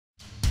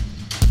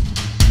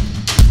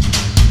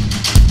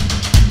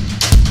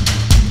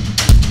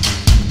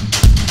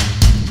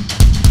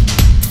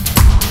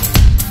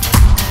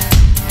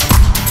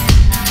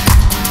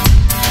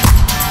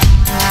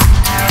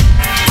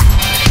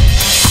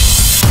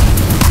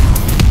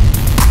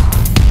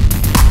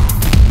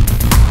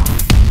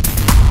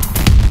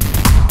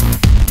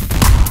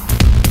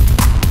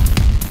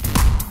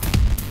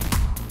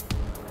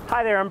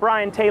Hi there, I'm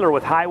Brian Taylor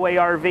with Highway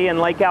RV in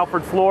Lake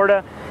Alfred,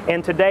 Florida,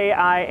 and today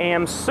I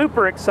am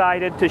super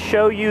excited to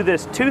show you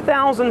this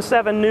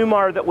 2007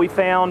 Newmar that we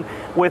found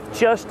with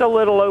just a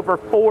little over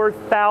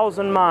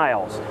 4,000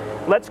 miles.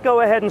 Let's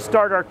go ahead and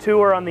start our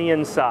tour on the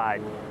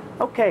inside.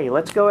 Okay,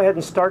 let's go ahead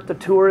and start the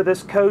tour of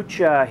this coach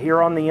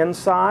here on the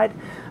inside.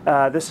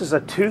 This is a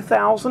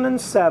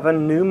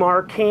 2007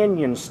 Newmar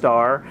Canyon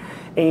Star,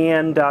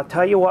 and I'll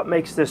tell you what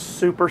makes this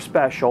super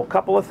special. A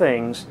couple of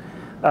things.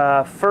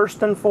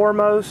 First and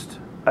foremost,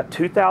 a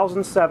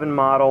 2007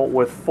 model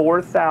with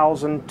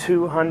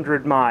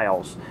 4,200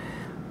 miles.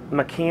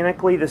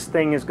 Mechanically, this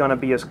thing is going to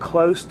be as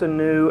close to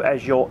new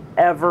as you'll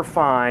ever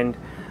find.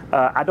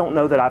 I don't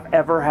know that I've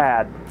ever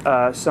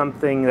had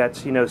something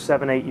that's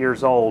 7-8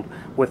 years old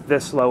with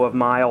this low of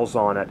miles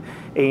on it.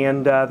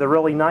 And the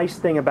really nice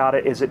thing about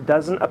it is it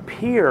doesn't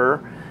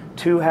appear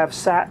to have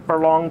sat for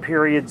long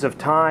periods of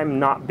time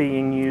not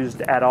being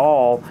used at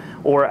all,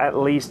 or at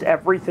least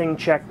everything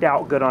checked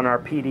out good on our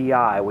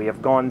PDI. We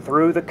have gone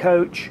through the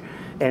coach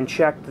and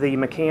checked the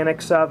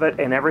mechanics of it,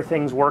 and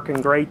everything's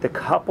working great. The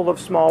couple of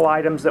small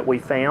items that we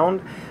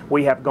found,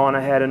 we have gone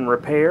ahead and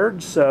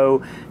repaired,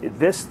 so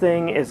this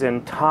thing is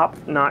in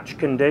top-notch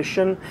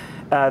condition.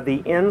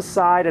 The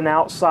inside and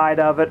outside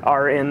of it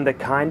are in the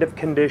kind of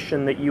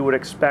condition that you would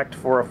expect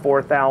for a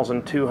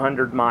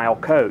 4,200 mile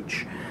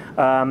coach.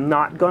 I'm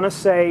not going to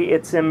say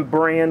it's in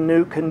brand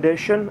new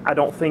condition. I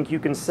don't think you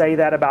can say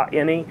that about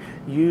any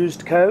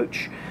used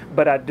coach,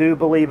 but I do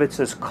believe it's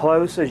as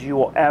close as you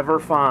will ever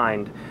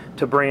find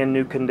to brand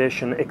new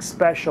condition,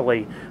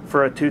 especially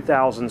for a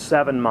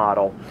 2007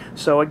 model.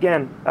 So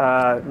again,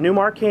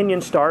 Newmar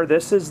Canyon Star,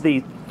 this is the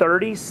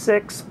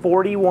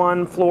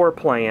 3641 floor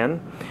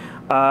plan.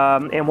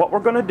 And what we're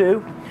going to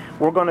do,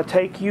 we're going to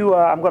take you,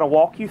 I'm going to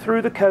walk you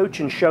through the coach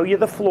and show you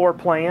the floor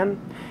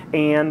plan,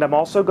 and I'm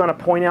also going to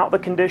point out the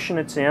condition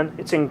it's in.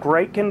 It's in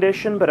great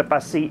condition, but if I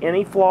see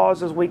any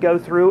flaws as we go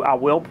through, I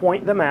will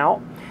point them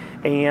out,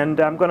 and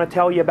I'm going to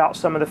tell you about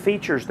some of the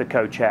features the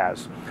coach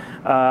has.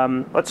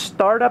 Let's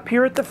start up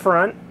here at the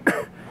front.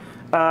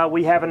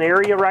 We have an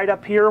area right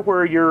up here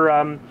where your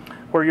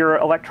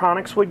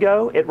electronics would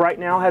go. It right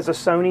now has a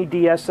Sony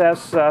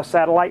DSS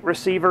satellite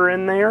receiver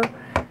in there.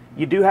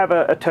 You do have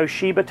a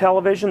Toshiba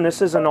television.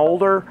 This is an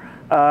older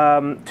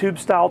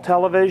tube-style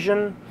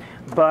television,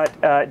 but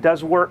it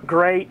does work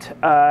great.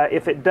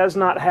 If it does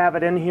not have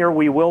it in here,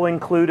 we will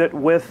include it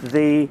with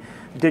the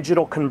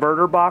digital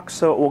converter box,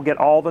 so it will get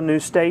all the new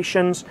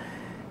stations.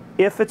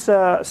 If it's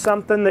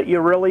something that you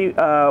really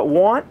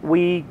want,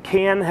 we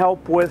can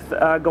help with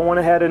going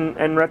ahead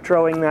and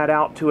retroing that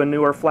out to a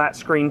newer flat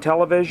screen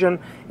television.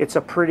 It's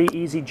a pretty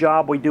easy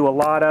job. We do a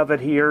lot of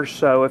it here,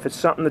 so if it's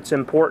something that's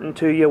important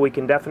to you, we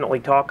can definitely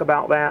talk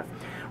about that.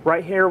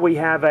 Right here we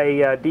have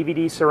a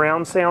DVD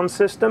surround sound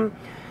system.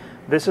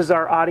 This is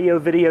our audio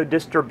video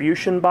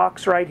distribution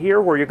box right here,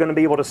 where you're going to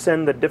be able to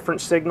send the different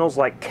signals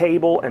like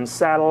cable and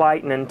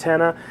satellite and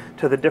antenna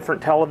to the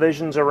different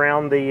televisions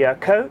around the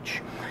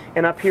coach.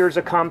 And up here is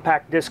a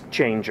compact disc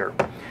changer.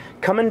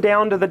 Coming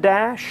down to the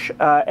dash,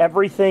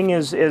 everything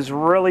is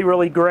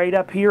really great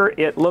up here.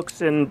 It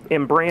looks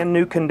in brand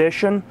new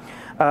condition.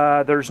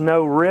 There's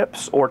no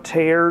rips or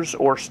tears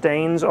or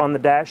stains on the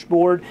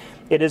dashboard.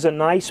 It is a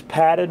nice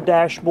padded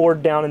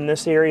dashboard down in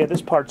this area.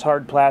 This part's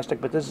hard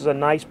plastic, but this is a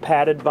nice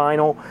padded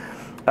vinyl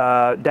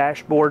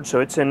dashboard, so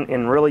it's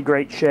in really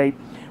great shape.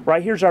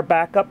 Right here's our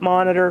backup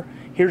monitor.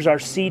 Here's our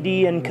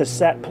CD and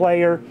cassette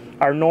player,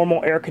 our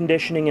normal air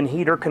conditioning and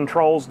heater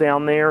controls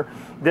down there.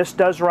 This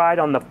does ride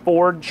on the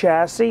Ford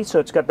chassis, so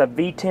it's got the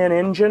V10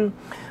 engine.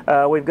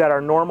 We've got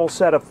our normal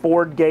set of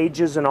Ford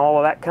gauges and all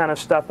of that kind of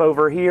stuff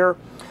over here.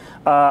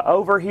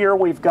 Over here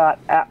we've got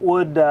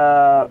Atwood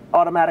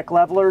automatic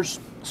levelers,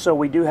 so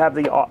we do have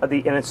and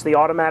it's the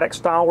automatic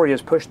style where you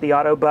just push the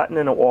auto button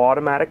and it will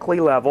automatically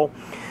level.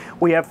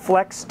 We have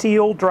Flex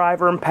Steel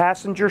driver and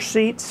passenger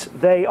seats.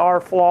 They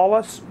are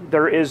flawless.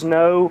 There is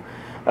no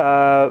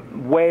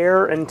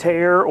wear and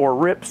tear or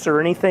rips or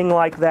anything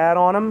like that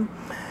on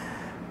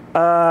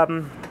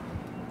them.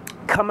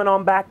 Coming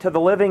on back to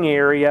the living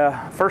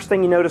area, first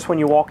thing you notice when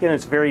you walk in,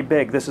 it's very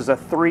big. This is a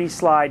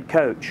 3-slide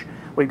coach.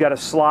 We've got a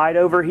slide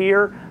over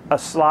here, a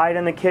slide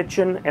in the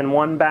kitchen, and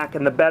one back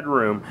in the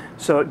bedroom.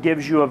 So it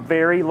gives you a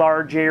very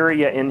large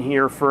area in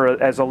here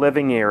as a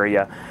living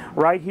area.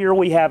 Right here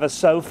we have a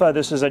sofa.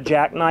 This is a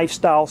jackknife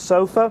style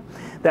sofa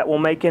that will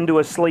make into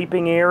a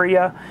sleeping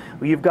area.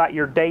 You've got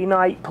your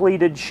day-night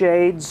pleated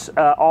shades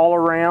all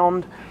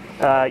around.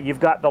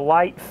 You've got the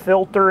light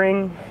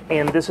filtering,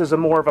 and this is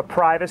more of a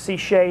privacy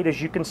shade.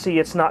 As you can see,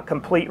 it's not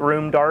complete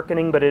room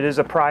darkening, but it is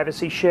a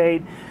privacy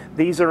shade.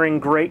 These are in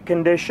great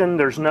condition.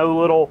 There's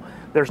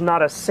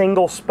not a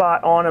single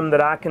spot on them that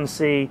I can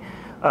see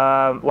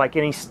like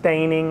any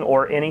staining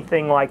or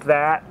anything like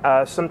that.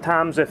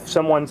 Sometimes if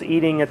someone's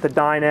eating at the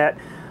dinette,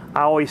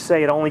 I always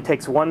say it only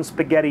takes one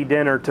spaghetti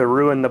dinner to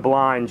ruin the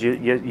blinds.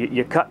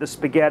 You cut the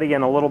spaghetti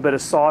and a little bit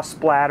of sauce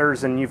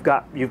splatters and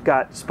you've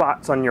got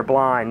spots on your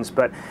blinds,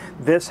 but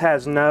this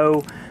has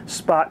no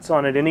spots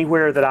on it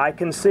anywhere that I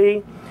can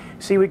see.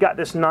 See, we got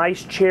this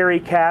nice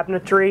cherry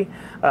cabinetry.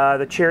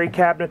 The cherry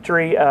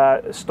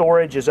cabinetry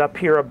storage is up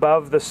here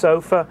above the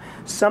sofa.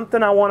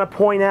 Something I want to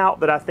point out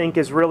that I think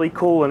is really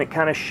cool, and it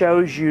kind of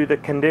shows you the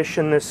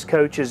condition this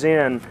coach is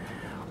in.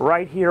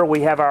 Right here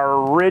we have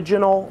our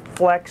original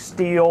flex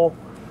steel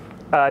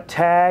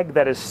tag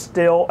that is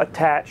still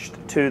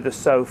attached to the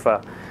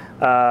sofa.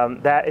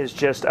 That is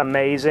just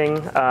amazing,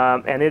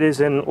 and it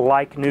is in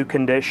like new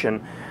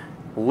condition.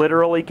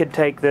 Literally could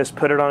take this,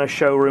 put it on a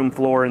showroom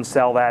floor, and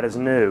sell that as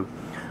new.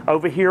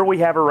 Over here we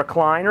have a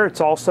recliner.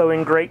 It's also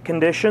in great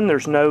condition.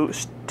 There's no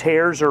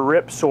tears or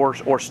rips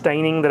or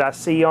staining that I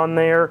see on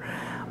there.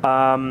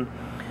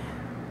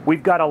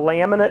 We've got a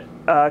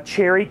laminate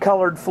cherry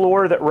colored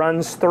floor that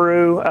runs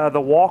through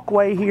the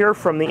walkway here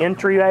from the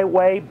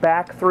entryway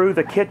back through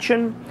the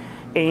kitchen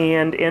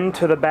and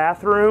into the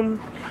bathroom.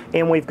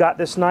 And we've got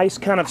this nice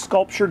kind of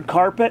sculptured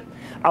carpet.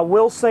 I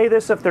will say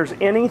this, if there's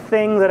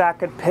anything that I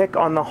could pick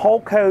on the whole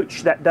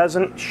coach that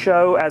doesn't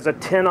show as a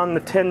 10 on the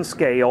 10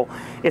 scale,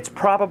 it's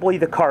probably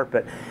the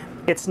carpet.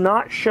 It's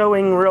not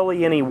showing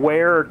really any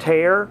wear or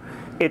tear.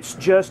 It's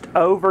just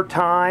over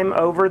time,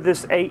 over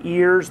this 8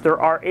 years, there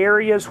are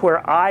areas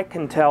where I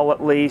can tell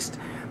at least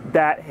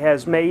that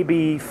has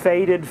maybe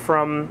faded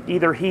from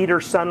either heat or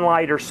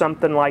sunlight or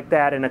something like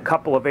that in a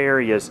couple of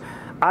areas.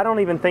 I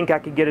don't even think I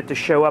could get it to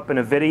show up in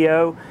a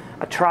video.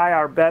 I try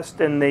our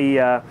best in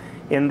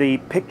the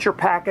picture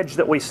package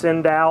that we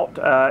send out.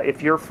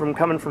 If you're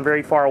coming from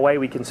very far away,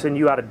 we can send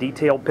you out a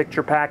detailed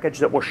picture package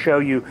that will show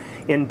you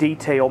in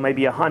detail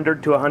maybe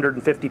 100 to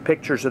 150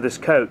 pictures of this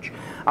coach.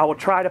 I will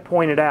try to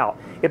point it out.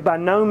 It by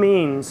no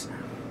means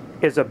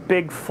is a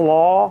big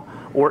flaw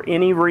or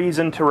any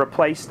reason to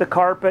replace the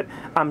carpet.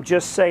 I'm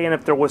just saying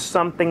if there was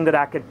something that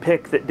I could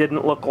pick that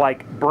didn't look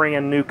like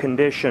brand new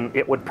condition,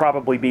 it would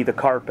probably be the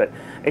carpet.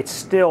 It's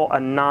still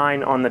a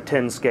 9 on the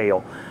 10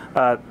 scale.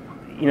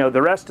 You know,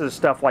 the rest of the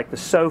stuff like the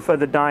sofa,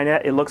 the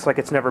dinette, it looks like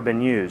it's never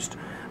been used.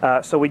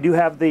 So we do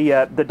have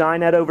the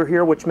dinette over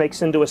here, which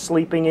makes into a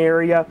sleeping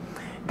area.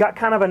 Got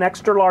kind of an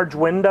extra large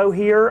window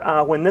here.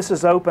 When this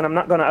is open, I'm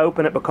not going to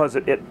open it because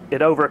it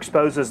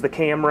overexposes the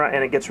camera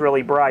and it gets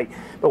really bright.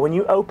 But when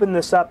you open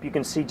this up, you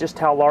can see just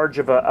how large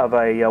of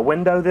a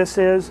window this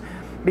is.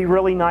 Be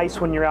really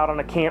nice when you're out on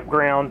a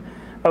campground.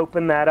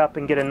 Open that up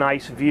and get a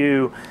nice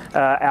view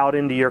out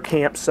into your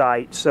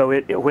campsite.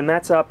 So when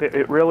that's up,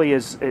 it really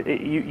is,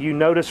 you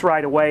notice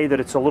right away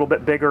that it's a little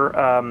bit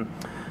bigger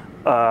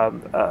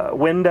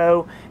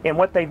window. And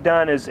what they've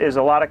done is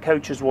a lot of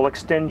coaches will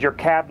extend your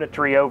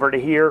cabinetry over to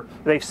here.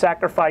 They've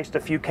sacrificed a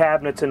few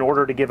cabinets in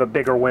order to give a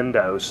bigger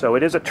window. So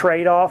it is a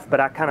trade-off,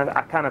 but I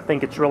kind of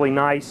think it's really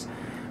nice.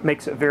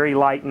 Makes it very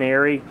light and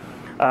airy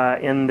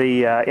in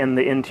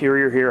the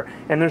interior here.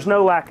 And there's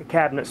no lack of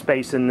cabinet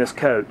space in this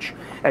coach.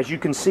 As you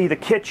can see, the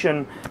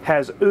kitchen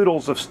has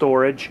oodles of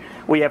storage.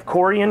 We have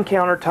Corian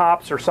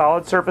countertops or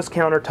solid surface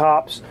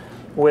countertops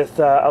with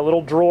a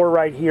little drawer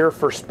right here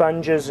for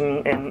sponges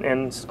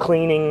and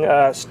cleaning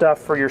stuff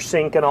for your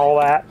sink and all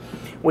that.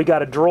 We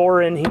got a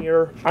drawer in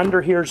here.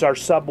 Under here's our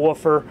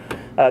subwoofer.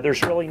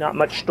 There's really not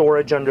much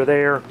storage under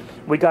there.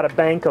 We got a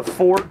bank of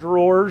 4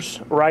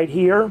 drawers right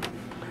here.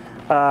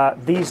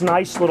 These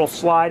nice little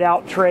slide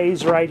out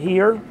trays right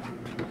here.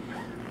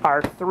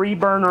 Our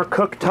 3-burner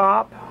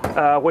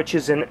cooktop, which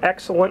is in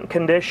excellent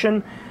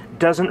condition.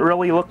 Doesn't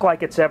really look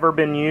like it's ever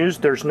been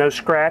used. There's no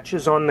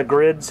scratches on the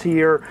grids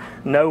here,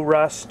 no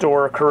rust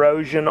or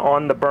corrosion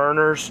on the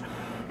burners.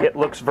 It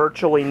looks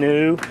virtually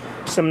new.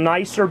 Some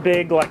nicer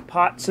big like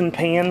pots and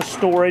pans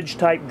storage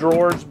type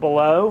drawers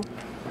below.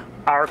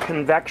 Our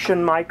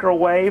convection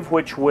microwave,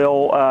 which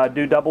will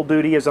do double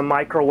duty as a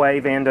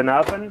microwave and an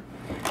oven.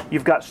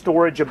 You've got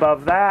storage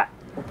above that.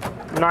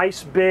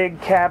 Nice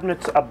big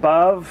cabinets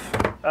above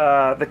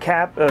the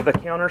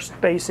counter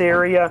space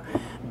area.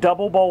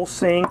 Double bowl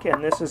sink,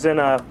 and this is in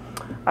a,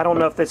 I don't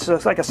know if it's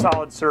like a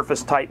solid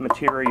surface type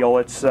material.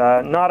 It's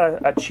not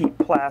a cheap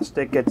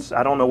plastic.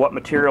 I don't know what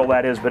material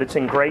that is, but it's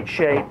in great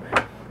shape.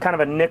 Kind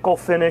of a nickel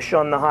finish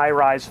on the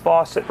high-rise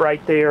faucet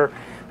right there.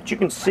 But you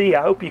can see,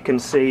 I hope you can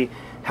see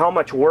how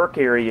much work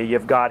area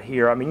you've got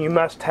here. I mean, you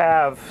must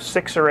have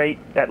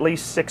at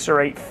least 6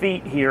 or 8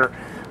 feet here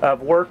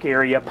of work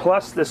area,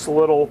 plus this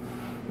little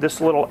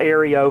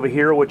area over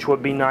here, which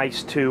would be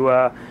nice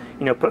to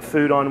you know, put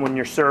food on when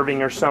you're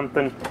serving or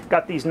something.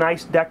 Got these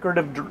nice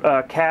decorative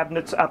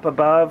cabinets up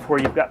above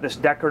where you've got this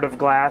decorative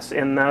glass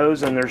in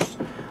those, and there's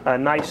a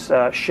nice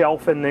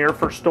shelf in there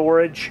for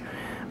storage.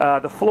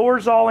 The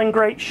floor's all in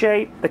great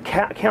shape. The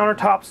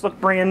countertops look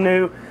brand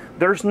new.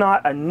 There's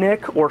not a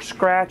nick or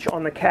scratch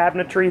on the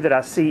cabinetry that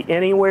I see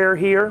anywhere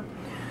here.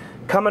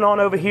 Coming on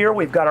over here,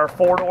 we've got our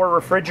 4-door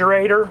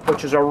refrigerator,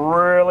 which is a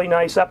really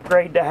nice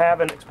upgrade to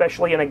have, and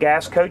especially in a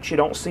gas coach. You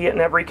don't see it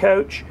in every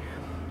coach.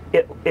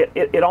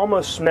 It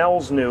almost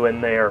smells new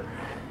in there.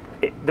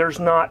 There's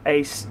not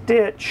a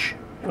stitch,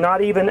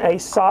 not even a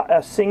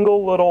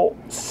single little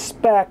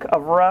speck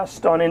of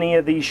rust on any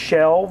of these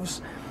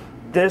shelves.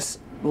 This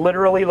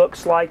literally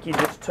looks like you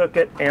just took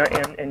it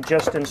and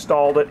just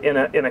installed it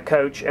in a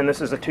coach, and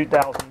this is a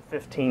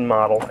 2015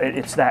 model.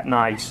 It's that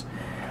nice.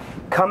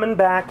 Coming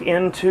back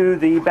into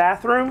the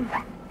bathroom,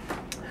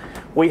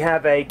 we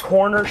have a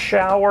corner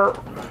shower,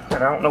 and I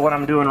don't know what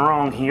I'm doing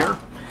wrong here.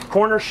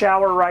 Corner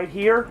shower right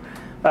here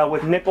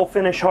with nickel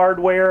finish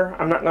hardware.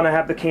 I'm not going to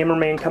have the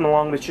cameraman come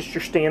along, it's just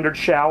your standard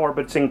shower,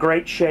 but it's in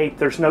great shape.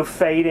 There's no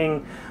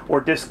fading or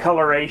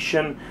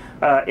discoloration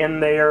in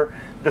there.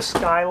 The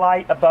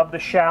skylight above the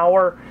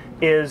shower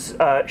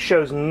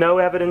shows no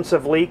evidence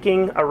of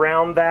leaking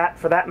around that.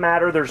 For that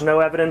matter, there's no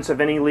evidence of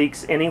any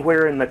leaks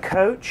anywhere in the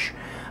coach.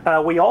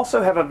 We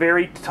also have a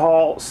very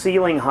tall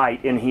ceiling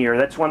height in here.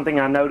 That's one thing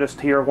I noticed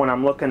here when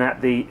I'm looking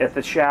at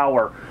the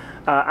shower.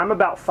 I'm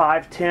about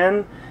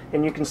 5'10",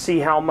 and you can see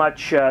how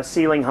much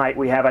ceiling height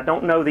we have. I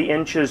don't know the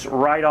inches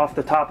right off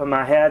the top of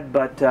my head,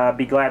 but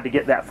be glad to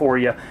get that for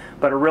you.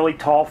 But a really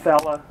tall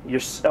fella,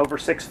 you're over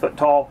 6 foot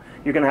tall,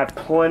 you're going to have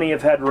plenty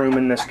of headroom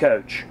in this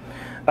coach.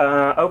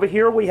 Over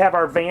here we have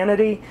our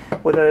vanity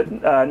with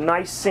a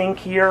nice sink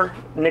here,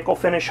 nickel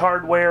finish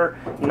hardware,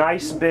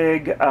 nice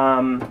big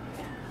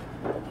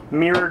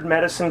mirrored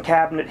medicine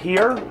cabinet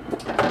here,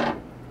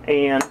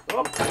 and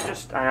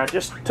I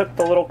just took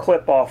the little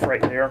clip off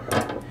right there.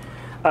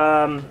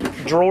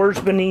 Drawers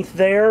beneath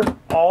there,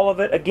 all of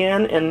it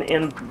again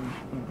in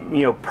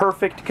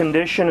perfect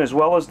condition, as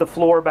well as the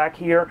floor back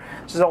here.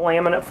 This is a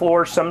laminate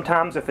floor.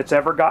 Sometimes if it's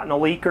ever gotten a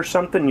leak or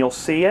something, you'll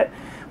see it.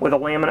 With a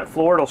laminate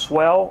floor, it'll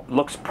swell.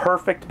 Looks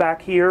perfect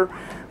back here.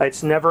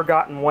 It's never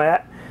gotten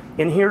wet.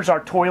 And here's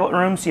our toilet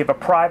room. So you have a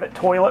private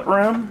toilet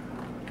room,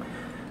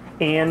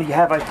 and you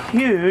have a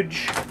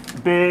huge,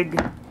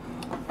 big,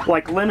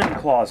 like linen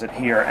closet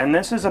here. And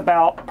this is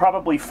about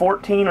probably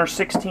 14 or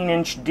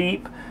 16-inch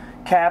deep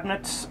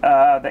cabinets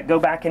that go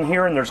back in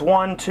here. And there's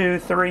 1, 2,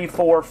 3,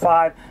 4,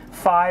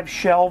 5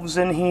 shelves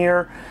in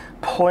here.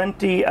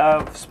 Plenty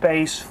of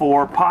space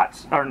for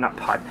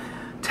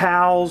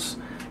towels,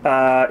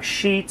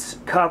 sheets,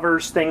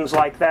 covers, things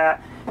like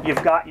that.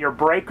 You've got your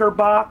breaker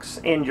box,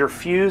 and your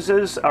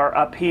fuses are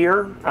up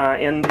here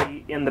in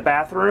the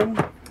bathroom.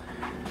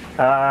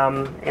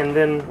 And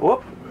then,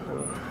 whoop,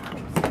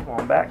 come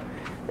on back.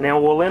 Now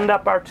we'll end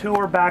up our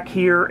tour back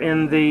here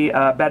in the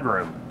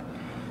bedroom.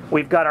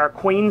 We've got our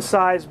queen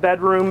size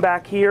bedroom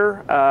back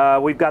here.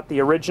 We've got the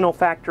original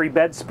factory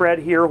bedspread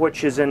here,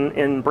 which is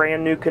in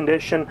brand new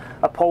condition,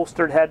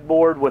 upholstered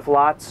headboard with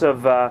lots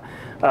of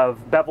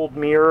beveled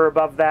mirror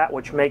above that,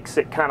 which makes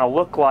it kind of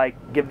look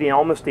like, give you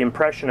almost the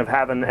impression of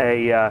having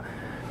a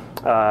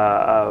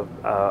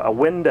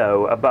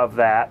window above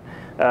that.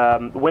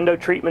 Window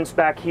treatments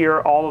back here.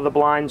 All of the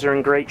blinds are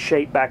in great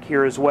shape back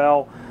here as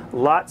well.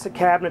 Lots of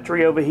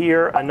cabinetry over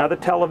here. Another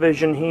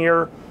television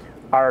here.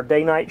 Our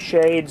day-night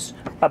shades.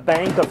 A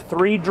bank of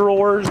 3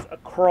 drawers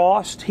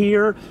across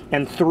here,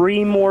 and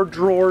 3 more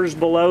drawers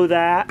below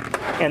that.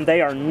 And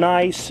they are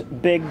nice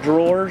big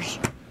drawers.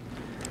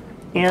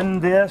 In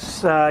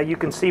this, you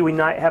can see we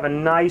have a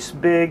nice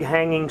big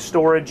hanging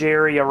storage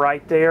area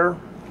right there.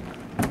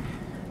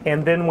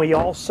 And then we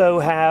also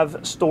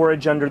have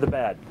storage under the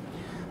bed.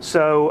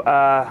 So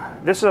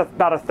this is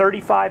about a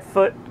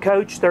 35-foot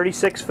coach,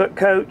 36-foot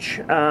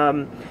coach.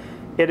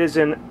 It is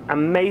in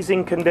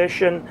amazing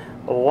condition,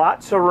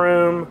 lots of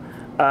room,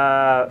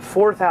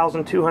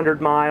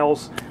 4,200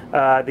 miles.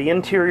 The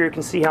interior, you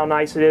can see how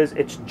nice it is.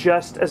 It's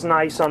just as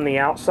nice on the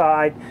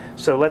outside.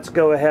 So let's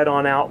go ahead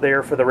on out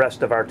there for the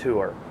rest of our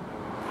tour.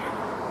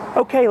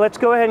 Okay, let's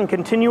go ahead and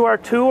continue our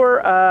tour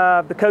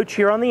of the coach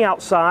here on the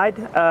outside.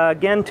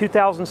 Again,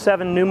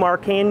 2007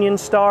 Newmar Canyon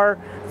Star,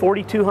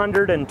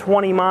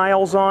 4,220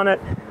 miles on it.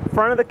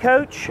 Front of the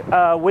coach,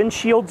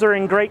 windshields are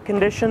in great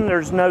condition.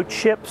 There's no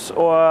chips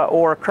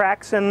or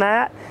cracks in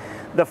that.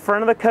 The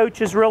front of the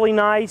coach is really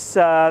nice.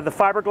 The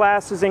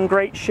fiberglass is in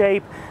great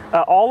shape.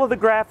 All of the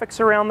graphics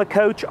around the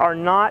coach are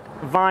not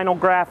vinyl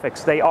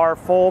graphics. They are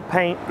full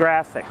paint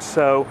graphics,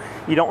 so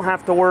you don't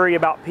have to worry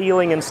about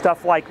peeling and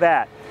stuff like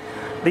that.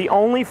 The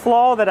only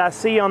flaw that I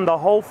see on the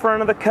whole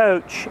front of the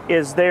coach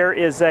is there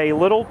is a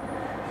little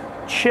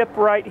chip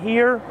right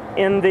here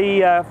in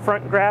the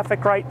front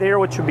graphic right there,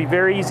 which would be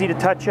very easy to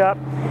touch up.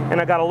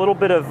 And I got a little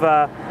bit of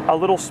a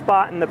little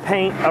spot in the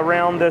paint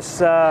around this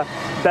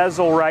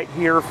bezel right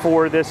here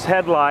for this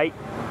headlight.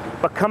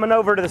 But coming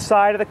over to the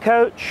side of the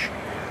coach,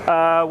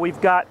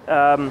 we've got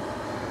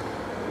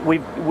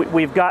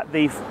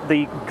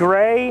the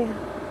gray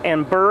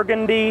and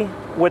burgundy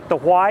with the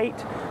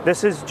white.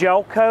 This is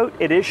gel coat.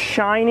 It is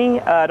shiny.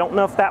 I don't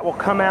know if that will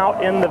come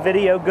out in the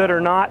video good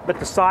or not, but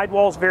the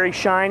sidewall is very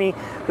shiny.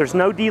 There's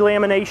no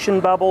delamination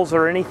bubbles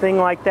or anything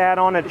like that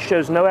on it. It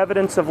shows no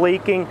evidence of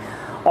leaking.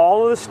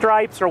 All of the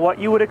stripes are what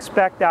you would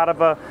expect out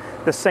of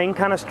the same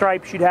kind of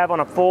stripes you'd have on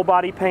a full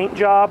body paint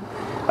job.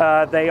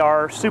 They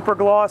are super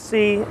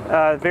glossy,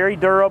 very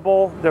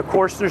durable. Of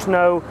course, there's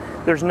no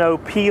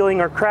peeling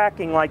or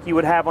cracking like you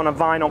would have on a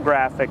vinyl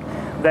graphic.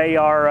 They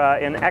are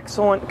in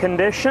excellent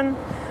condition.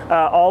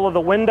 All of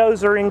the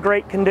windows are in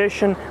great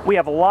condition. We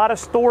have a lot of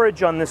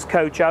storage on this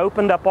coach. I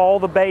opened up all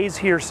the bays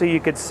here so you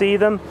could see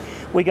them.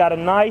 We got a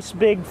nice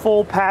big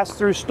full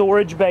pass-through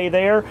storage bay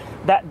there.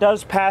 That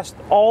does pass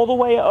all the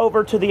way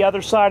over to the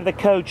other side of the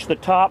coach. The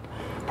top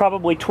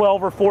probably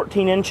 12 or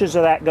 14 inches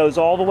of that goes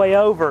all the way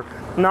over.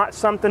 Not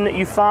something that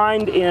you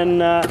find in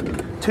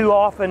too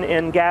often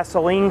in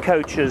gasoline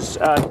coaches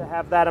to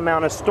have that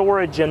amount of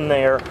storage in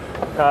there.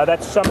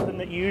 That's something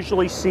that you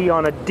usually see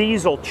on a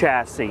diesel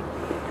chassis.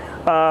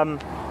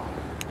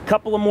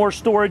 Couple of more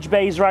storage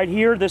bays right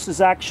here. This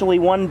is actually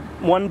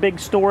one big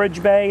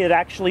storage bay. It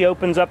actually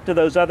opens up to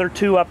those other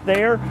two up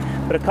there,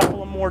 but a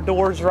couple of more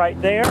doors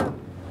right there.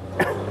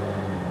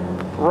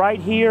 Right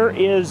here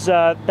is,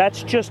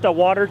 that's just a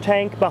water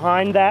tank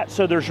behind that,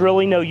 so there's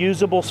really no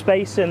usable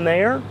space in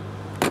there.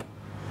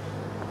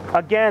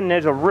 Again,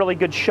 there's a really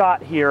good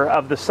shot here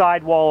of the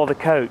sidewall of the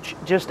coach.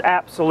 Just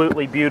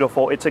absolutely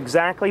beautiful. It's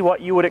exactly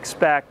what you would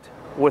expect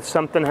with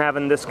something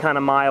having this kind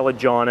of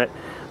mileage on it.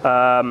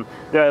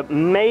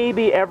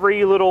 Maybe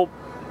every little,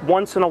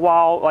 once in a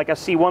while, like I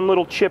see one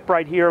little chip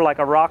right here, like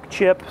a rock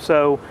chip,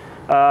 so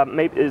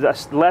maybe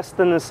it's less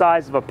than the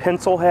size of a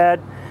pencil head.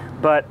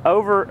 But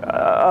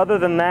other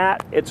than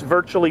that, it's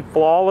virtually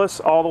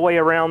flawless all the way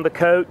around the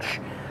coach.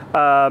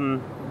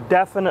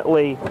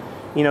 Definitely,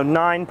 you know,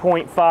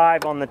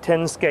 9.5 on the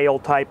 10 scale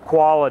type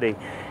quality.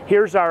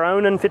 Here's our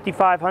Onan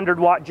 5500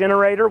 watt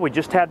generator. We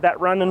just had that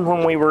running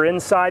when we were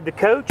inside the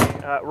coach.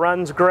 It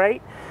runs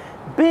great.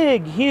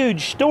 Big,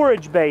 huge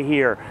storage bay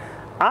here.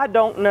 I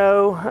don't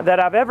know that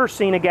I've ever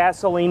seen a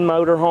gasoline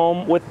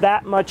motorhome with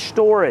that much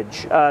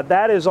storage.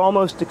 That is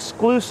almost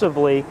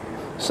exclusively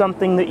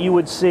something that you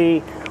would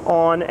see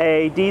on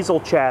a diesel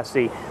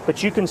chassis,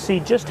 but you can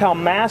see just how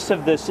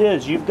massive this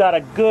is. You've got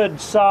a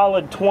good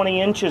solid 20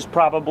 inches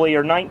probably,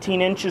 or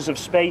 19 inches of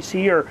space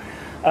here.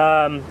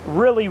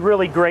 Really,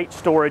 really great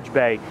storage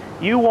bay.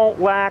 You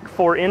won't lack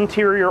for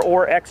interior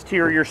or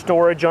exterior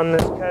storage on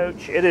this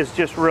coach. It is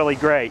just really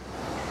great.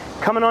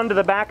 Coming onto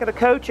the back of the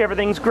coach,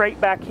 everything's great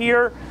back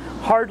here.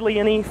 Hardly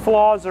any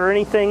flaws or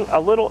anything. A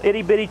little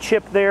itty bitty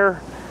chip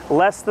there,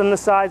 less than the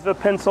size of a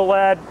pencil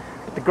lead.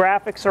 The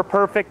graphics are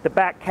perfect, the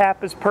back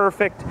cap is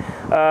perfect,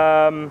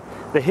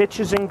 the hitch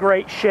is in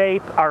great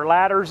shape, our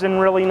ladder's in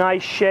really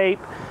nice shape,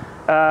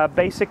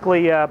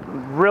 basically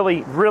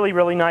really, really,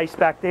 really nice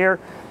back there.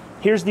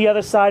 Here's the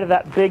other side of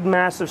that big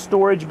massive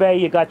storage bay.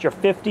 You got your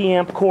 50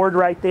 amp cord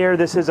right there.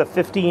 This is a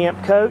 50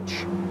 amp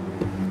coach.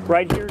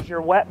 Right here's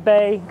your wet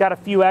bay. Got a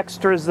few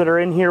extras that are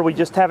in here. We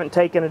just haven't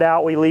taken it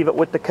out. We leave it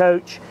with the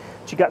coach.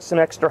 But you got some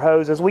extra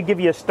hoses. We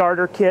give you a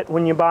starter kit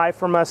when you buy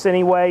from us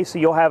anyway, so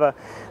you'll have a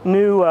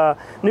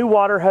new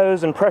water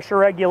hose and pressure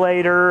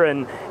regulator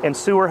and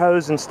sewer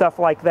hose and stuff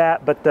like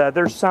that. But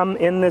there's some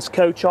in this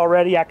coach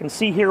already. I can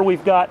see here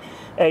we've got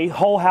a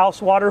whole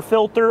house water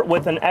filter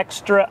with an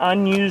extra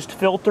unused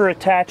filter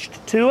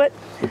attached to it.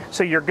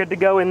 So you're good to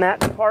go in that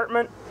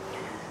department.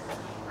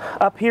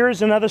 Up here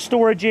is another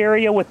storage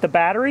area with the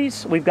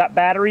batteries. We've got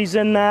batteries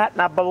in that,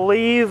 and I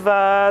believe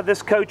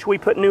this coach we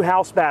put new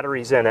house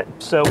batteries in it.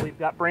 So we've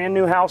got brand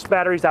new house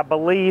batteries, I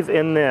believe,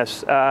 in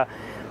this.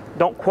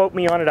 Don't quote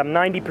me on it, I'm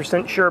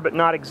 90% sure, but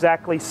not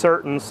exactly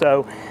certain.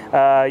 So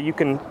you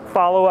can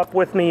follow up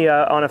with me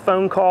on a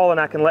phone call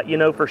and I can let you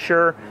know for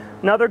sure.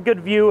 Another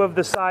good view of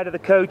the side of the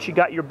coach. You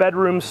got your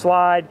bedroom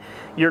slide,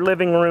 your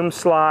living room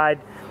slide.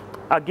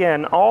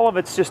 Again, all of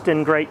it's just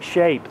in great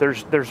shape.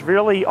 There's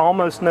really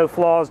almost no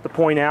flaws to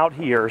point out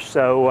here.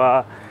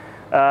 So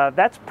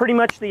that's pretty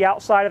much the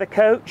outside of the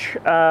coach.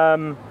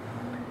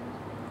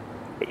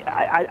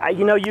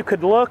 You know, you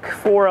could look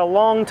for a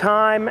long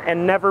time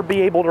and never be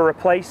able to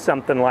replace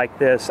something like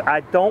this. I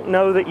don't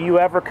know that you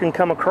ever can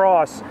come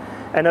across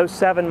an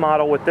 07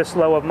 model with this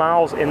low of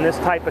miles in this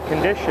type of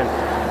condition.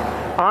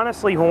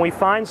 Honestly, when we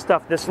find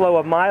stuff this low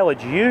of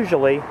mileage,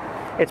 usually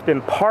it's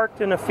been parked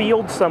in a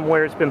field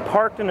somewhere, it's been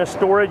parked in a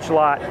storage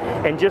lot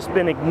and just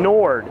been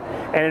ignored,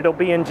 and it'll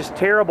be in just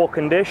terrible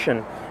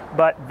condition.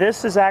 But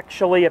this is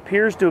actually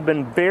appears to have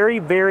been very,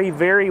 very,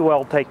 very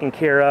well taken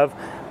care of.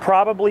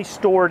 Probably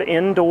stored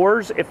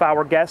indoors, if I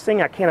were guessing.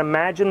 I can't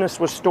imagine this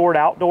was stored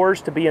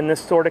outdoors to be in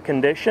this sort of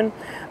condition.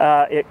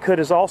 It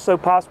is also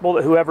possible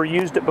that whoever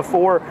used it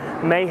before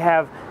may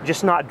have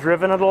just not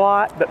driven it a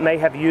lot, but may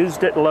have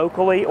used it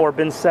locally or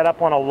been set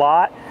up on a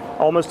lot,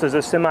 almost as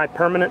a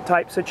semi-permanent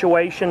type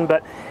situation.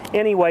 But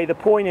anyway, the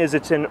point is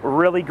it's in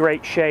really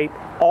great shape.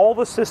 All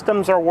the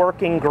systems are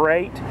working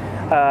great.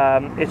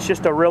 It's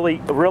just a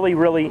really, really,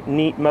 really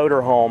neat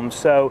motorhome.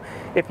 So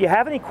if you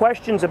have any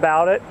questions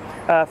about it,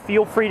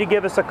 feel free to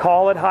give us a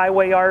call at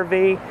Highway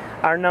RV.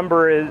 Our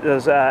number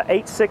is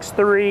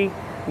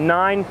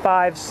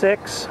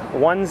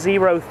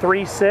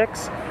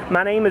 863-956-1036.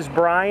 My name is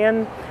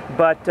Brian,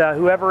 but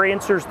whoever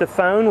answers the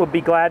phone would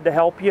be glad to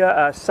help you.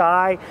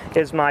 Cy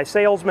is my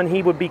salesman.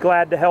 He would be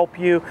glad to help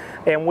you,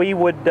 and we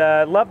would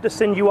love to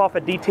send you off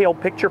a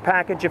detailed picture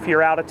package if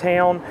you're out of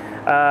town.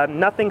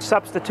 Nothing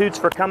substitutes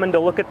for coming to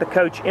look at the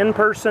coach in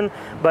person,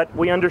 but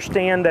we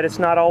understand that it's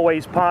not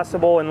always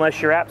possible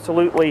unless you're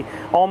absolutely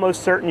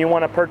almost certain you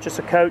want to purchase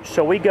a coach.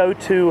 So we go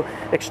to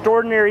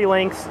extraordinary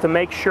lengths to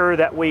make sure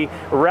that we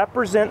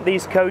represent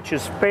these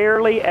coaches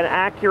fairly and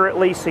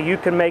accurately so you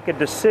can make a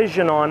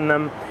decision on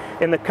them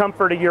in the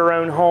comfort of your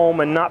own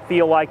home and not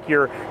feel like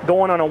you're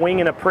going on a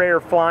wing and a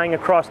prayer flying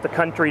across the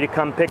country to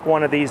come pick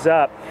one of these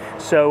up.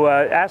 So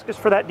ask us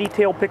for that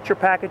detailed picture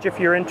package if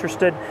you're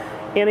interested.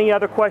 Any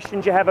other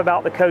questions you have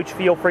about the coach,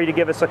 feel free to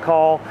give us a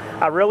call.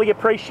 I really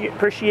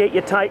appreciate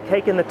you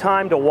taking the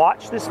time to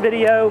watch this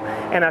video,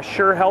 and I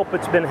sure hope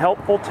it's been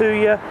helpful to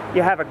you.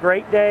 You have a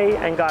great day,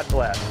 and God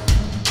bless.